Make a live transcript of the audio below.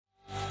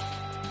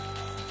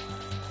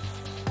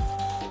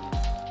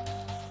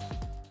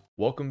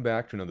Welcome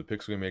back to another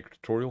Pixel Game Maker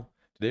tutorial.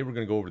 Today we're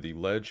going to go over the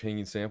ledge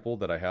hanging sample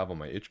that I have on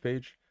my itch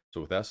page.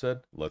 So with that said,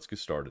 let's get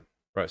started.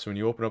 All right, so when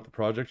you open up the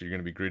project, you're going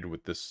to be greeted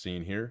with this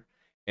scene here.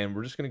 And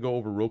we're just going to go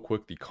over real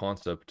quick the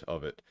concept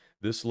of it.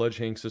 This ledge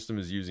hanging system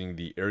is using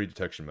the area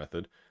detection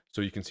method.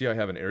 So you can see I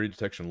have an area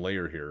detection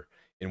layer here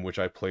in which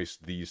I place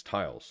these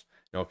tiles.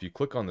 Now if you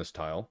click on this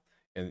tile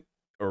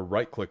or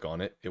right click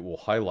on it, it will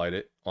highlight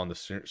it on the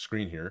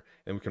screen here,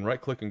 and we can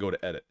right click and go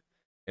to edit.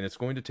 And it's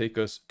going to take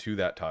us to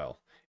that tile.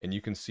 And you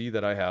can see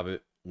that I have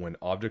it when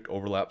object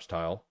overlaps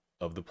tile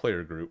of the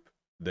player group,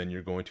 then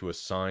you're going to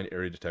assign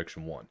area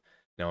detection 1.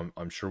 Now,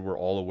 I'm sure we're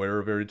all aware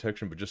of area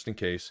detection, but just in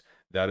case,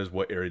 that is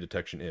what area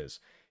detection is.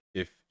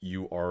 If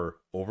you are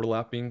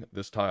overlapping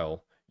this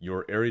tile,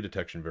 your area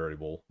detection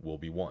variable will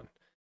be 1.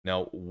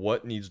 Now,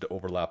 what needs to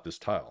overlap this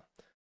tile?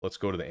 Let's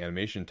go to the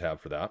animation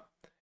tab for that.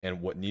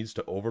 And what needs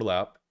to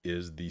overlap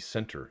is the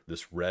center,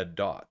 this red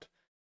dot.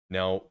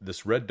 Now,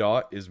 this red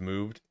dot is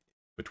moved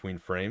between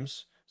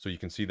frames. So you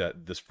can see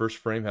that this first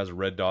frame has a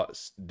red dot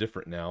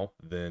different now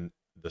than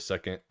the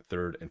second,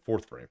 third, and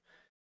fourth frame.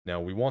 Now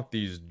we want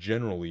these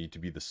generally to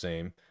be the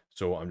same,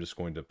 so I'm just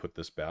going to put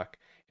this back.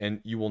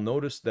 And you will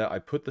notice that I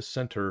put the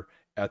center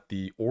at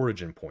the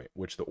origin point,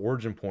 which the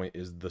origin point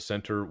is the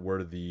center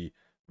where the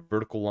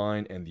vertical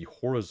line and the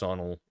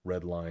horizontal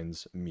red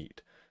lines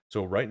meet.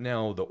 So right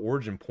now the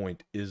origin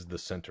point is the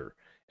center,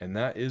 and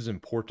that is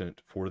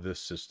important for this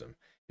system.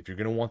 If you're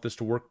going to want this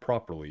to work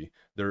properly,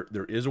 there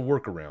is a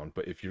workaround,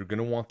 but if you're going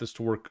to want this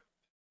to work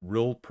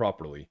real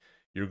properly,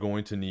 you're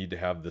going to need to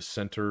have the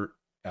center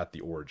at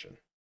the origin.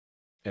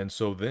 And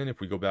so then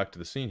if we go back to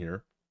the scene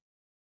here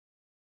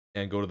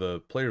and go to the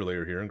player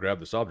layer here and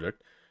grab this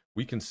object,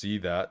 we can see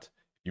that,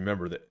 you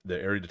remember that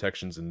the area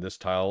detections in this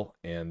tile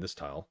and this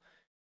tile,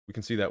 we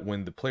can see that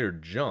when the player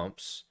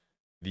jumps,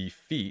 the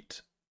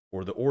feet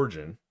or the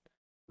origin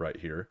right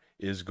here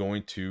is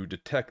going to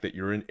detect that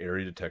you're in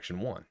area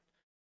detection 1.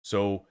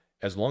 So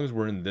as long as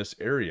we're in this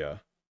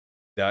area,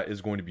 that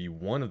is going to be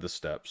one of the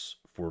steps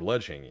for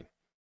ledge hanging.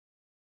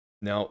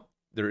 Now,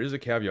 there is a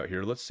caveat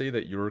here. Let's say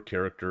that your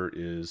character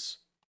is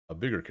a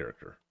bigger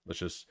character. Let's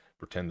just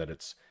pretend that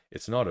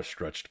it's not a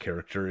stretched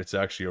character. It's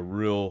actually a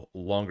real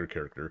longer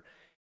character.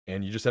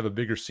 And you just have a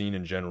bigger scene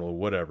in general,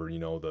 whatever, you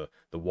know, the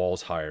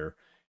wall's higher.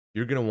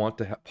 You're going to want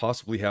to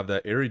possibly have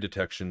that area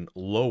detection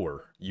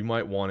lower. You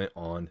might want it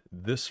on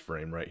this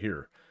frame right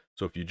here.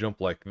 So if you jump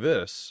like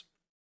this,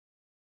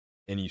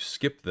 and you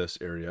skip this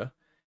area,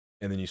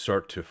 and then you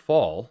start to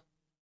fall,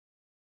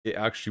 it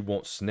actually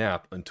won't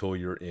snap until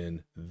you're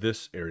in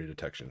this area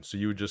detection. So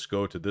you would just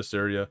go to this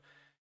area,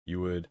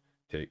 you would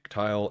take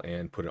tile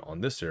and put it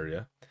on this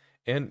area,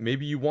 and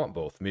maybe you want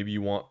both. Maybe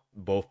you want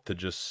both to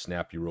just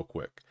snap you real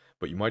quick,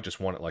 but you might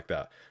just want it like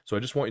that. So I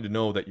just want you to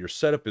know that your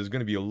setup is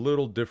going to be a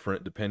little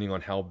different depending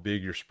on how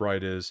big your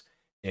sprite is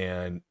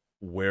and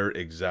where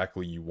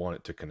exactly you want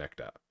it to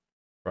connect at.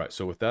 All right,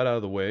 so with that out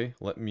of the way,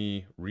 let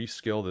me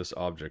rescale this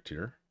object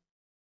here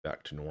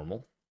back to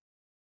normal.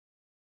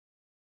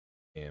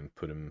 And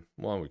put him,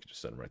 well, we could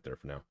just set him right there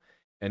for now.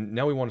 And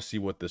now we want to see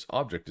what this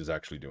object is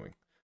actually doing.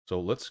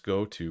 So let's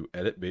go to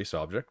Edit Base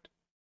Object,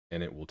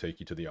 and it will take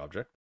you to the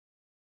object.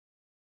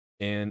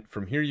 And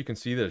from here you can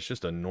see that it's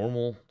just a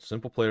normal,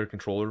 simple player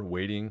controller,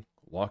 waiting,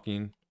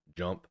 walking,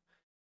 jump.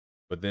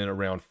 But then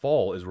around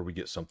fall is where we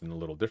get something a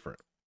little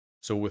different.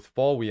 So with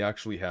fall, we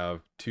actually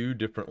have two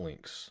different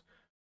links.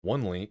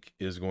 One link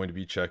is going to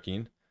be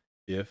checking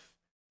if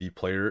the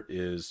player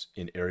is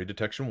in area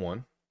detection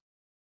 1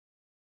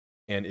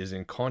 and is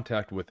in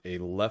contact with a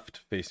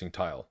left-facing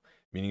tile,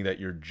 meaning that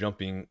you're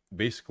jumping,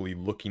 basically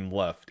looking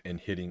left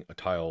and hitting a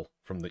tile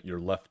from your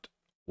left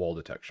wall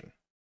detection.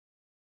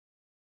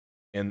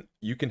 And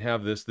you can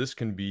have this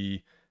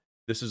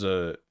is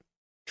a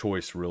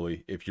choice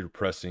really, if you're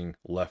pressing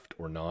left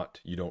or not.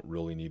 You don't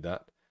really need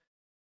that.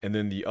 And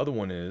then the other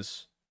one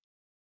is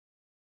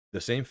the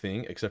same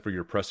thing, except for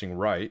you're pressing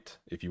right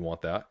if you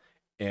want that,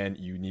 and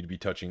you need to be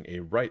touching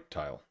a right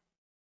tile.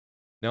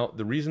 Now,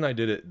 the reason I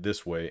did it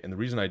this way, and the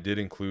reason I did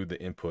include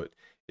the input,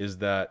 is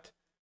that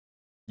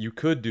you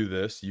could do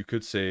this, you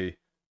could say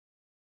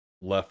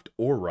left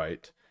or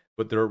right,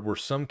 but there were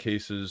some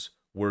cases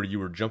where you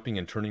were jumping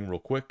and turning real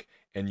quick,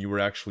 and you were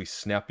actually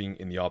snapping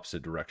in the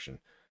opposite direction.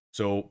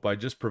 So by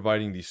just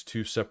providing these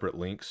two separate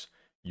links,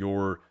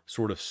 you're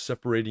sort of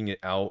separating it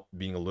out,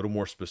 being a little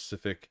more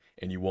specific,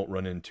 and you won't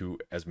run into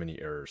as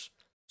many errors.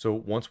 So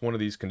once one of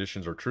these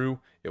conditions are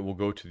true, it will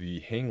go to the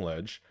hang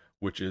ledge,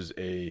 which is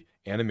a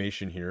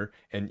animation here,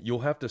 and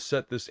you'll have to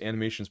set this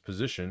animation's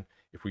position.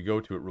 If we go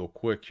to it real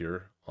quick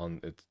here,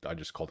 I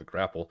just called it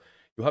grapple,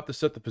 you'll have to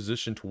set the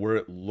position to where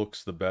it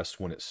looks the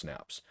best when it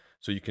snaps.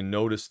 So you can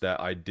notice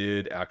that I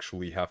did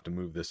actually have to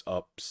move this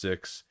up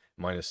 6,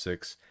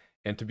 -6,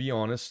 and to be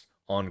honest,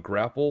 on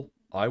grapple,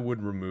 I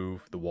would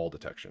remove the wall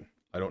detection.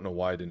 I don't know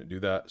why I didn't do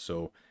that,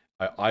 so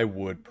I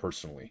would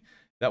personally.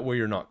 That way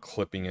you're not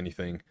clipping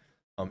anything.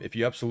 If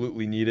you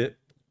absolutely need it,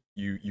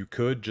 you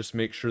could just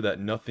make sure that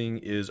nothing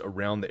is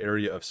around the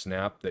area of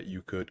snap that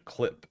you could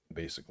clip,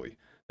 basically.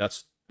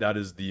 That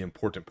is the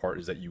important part,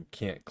 is that you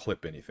can't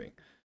clip anything.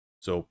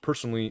 So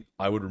personally,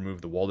 I would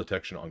remove the wall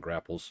detection on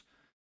grapples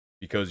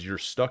because you're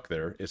stuck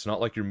there. It's not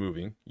like you're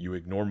moving. You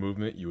ignore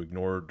movement, you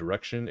ignore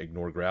direction,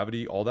 ignore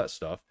gravity, all that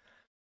stuff.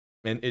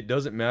 And it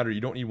doesn't matter.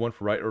 You don't need one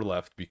for right or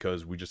left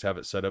because we just have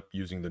it set up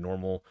using the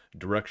normal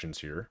directions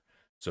here.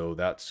 So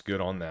that's good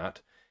on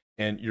that.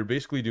 And you're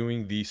basically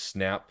doing the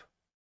snap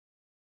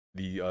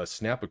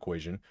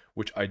equation,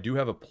 which I do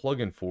have a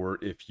plugin for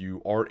if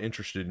you are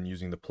interested in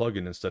using the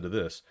plugin instead of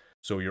this.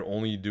 So you're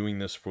only doing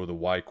this for the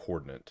y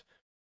coordinate.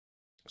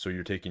 So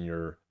you're taking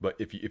your, but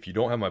if you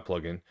don't have my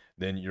plugin,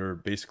 then you're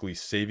basically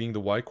saving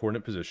the y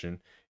coordinate position.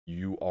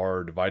 You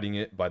are dividing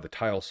it by the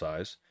tile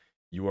size.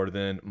 You are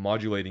then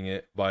modulating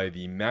it by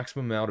the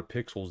maximum amount of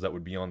pixels that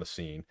would be on the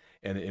scene.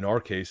 And in our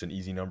case, an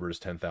easy number is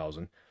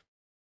 10,000.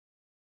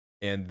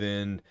 And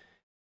then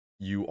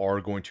you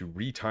are going to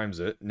retimes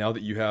it. Now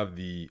that you have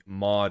the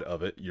mod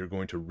of it, you're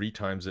going to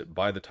retimes it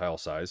by the tile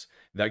size.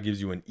 That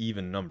gives you an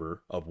even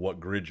number of what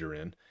grid you're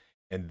in.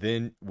 And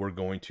then we're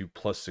going to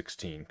plus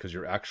 16 because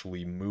you're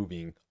actually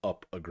moving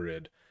up a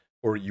grid,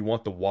 or you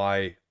want the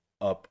Y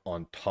up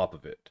on top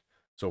of it.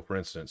 So for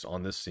instance,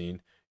 on this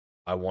scene,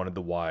 I wanted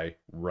the Y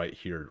right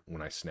here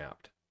when I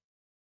snapped.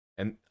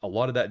 And a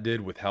lot of that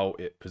did with how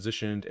it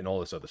positioned and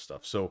all this other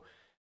stuff. So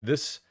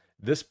this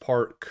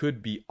part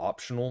could be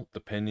optional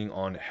depending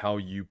on how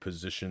you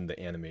position the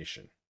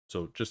animation.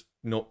 So just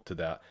note to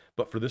that.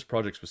 But for this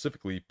project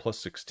specifically, plus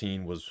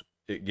 16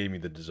 it gave me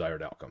the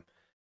desired outcome.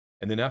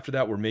 And then after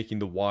that, we're making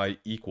the Y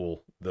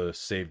equal the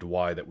saved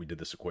Y that we did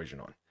this equation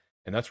on.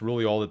 And that's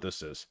really all that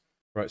this is.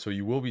 Right, so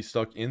you will be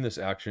stuck in this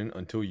action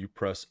until you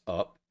press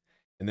up.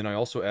 And then I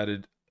also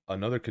added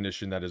another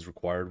condition that is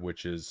required,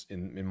 which is,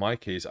 in my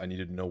case, I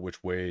needed to know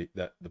which way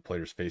that the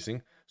player's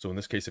facing. So in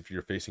this case, if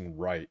you're facing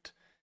right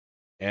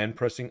and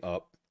pressing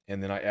up,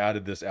 and then I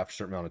added this after a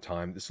certain amount of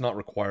time. It's not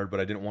required, but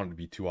I didn't want it to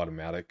be too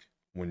automatic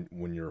when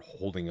you're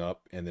holding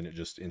up and then it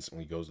just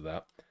instantly goes to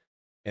that.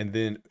 And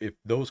then if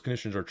those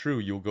conditions are true,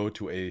 you'll go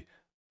to a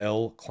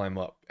L climb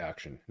up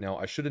action. Now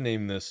I should have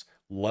named this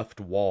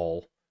left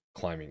wall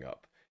climbing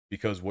up,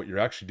 because what you're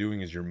actually doing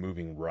is you're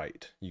moving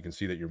right. You can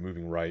see that you're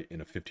moving right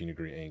in a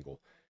 15-degree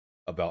angle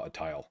about a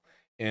tile.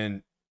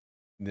 And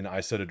then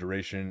I set a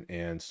duration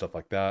and stuff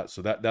like that.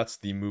 So that's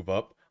the move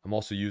up. I'm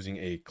also using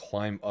a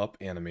climb up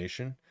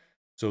animation.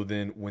 So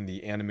then when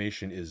the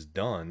animation is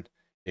done,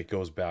 it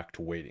goes back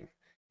to waiting.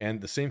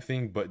 And the same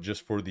thing, but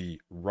just for the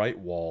right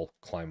wall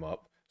climb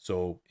up.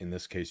 So in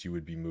this case, you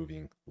would be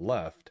moving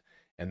left,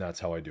 and that's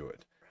how I do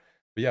it.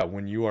 But yeah,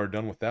 when you are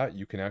done with that,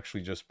 you can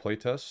actually just play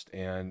test,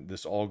 and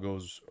this all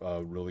goes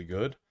really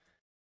good.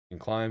 You can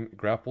climb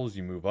grapples,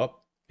 you move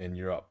up, and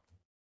you're up.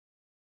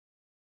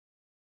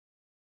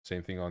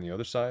 Same thing on the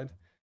other side.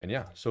 And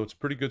yeah, so it's a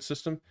pretty good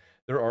system.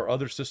 There are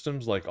other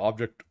systems like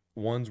object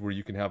ones where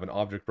you can have an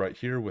object right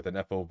here with an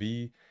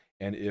FOV,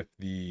 and if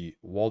the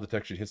wall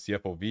detection hits the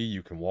FOV,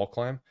 you can wall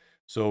climb.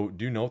 So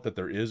do note that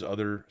there is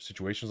other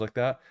situations like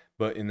that,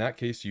 but in that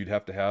case, you'd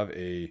have to have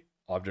a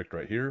object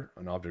right here,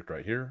 an object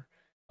right here,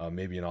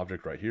 maybe an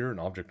object right here, an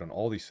object on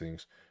all these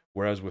things.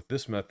 Whereas with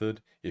this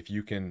method, if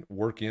you can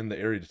work in the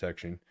area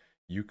detection,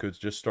 you could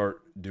just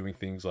start doing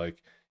things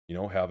like,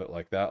 have it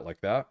like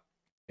that.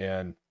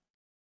 And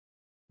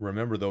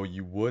remember though,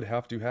 you would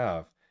have to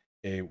have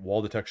a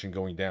wall detection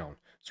going down.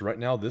 So right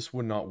now this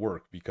would not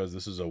work because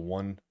this is a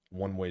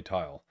one-way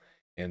tile.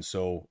 And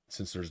so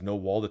since there's no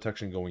wall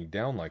detection going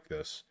down like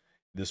this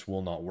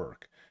will not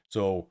work.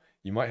 So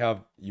you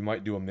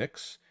might do a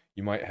mix,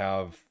 you might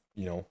have,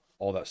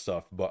 all that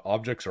stuff, but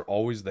objects are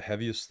always the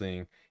heaviest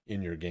thing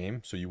in your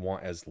game. So you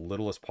want as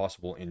little as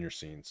possible in your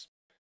scenes.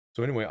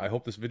 So anyway, I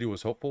hope this video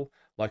was helpful.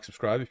 Like,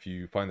 subscribe if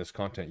you find this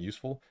content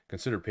useful.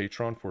 Consider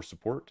Patron for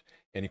support.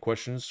 Any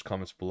questions,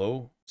 comments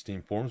below.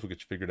 Steam forums will get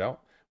you figured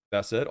out.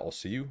 That said, I'll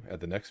see you at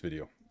the next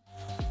video.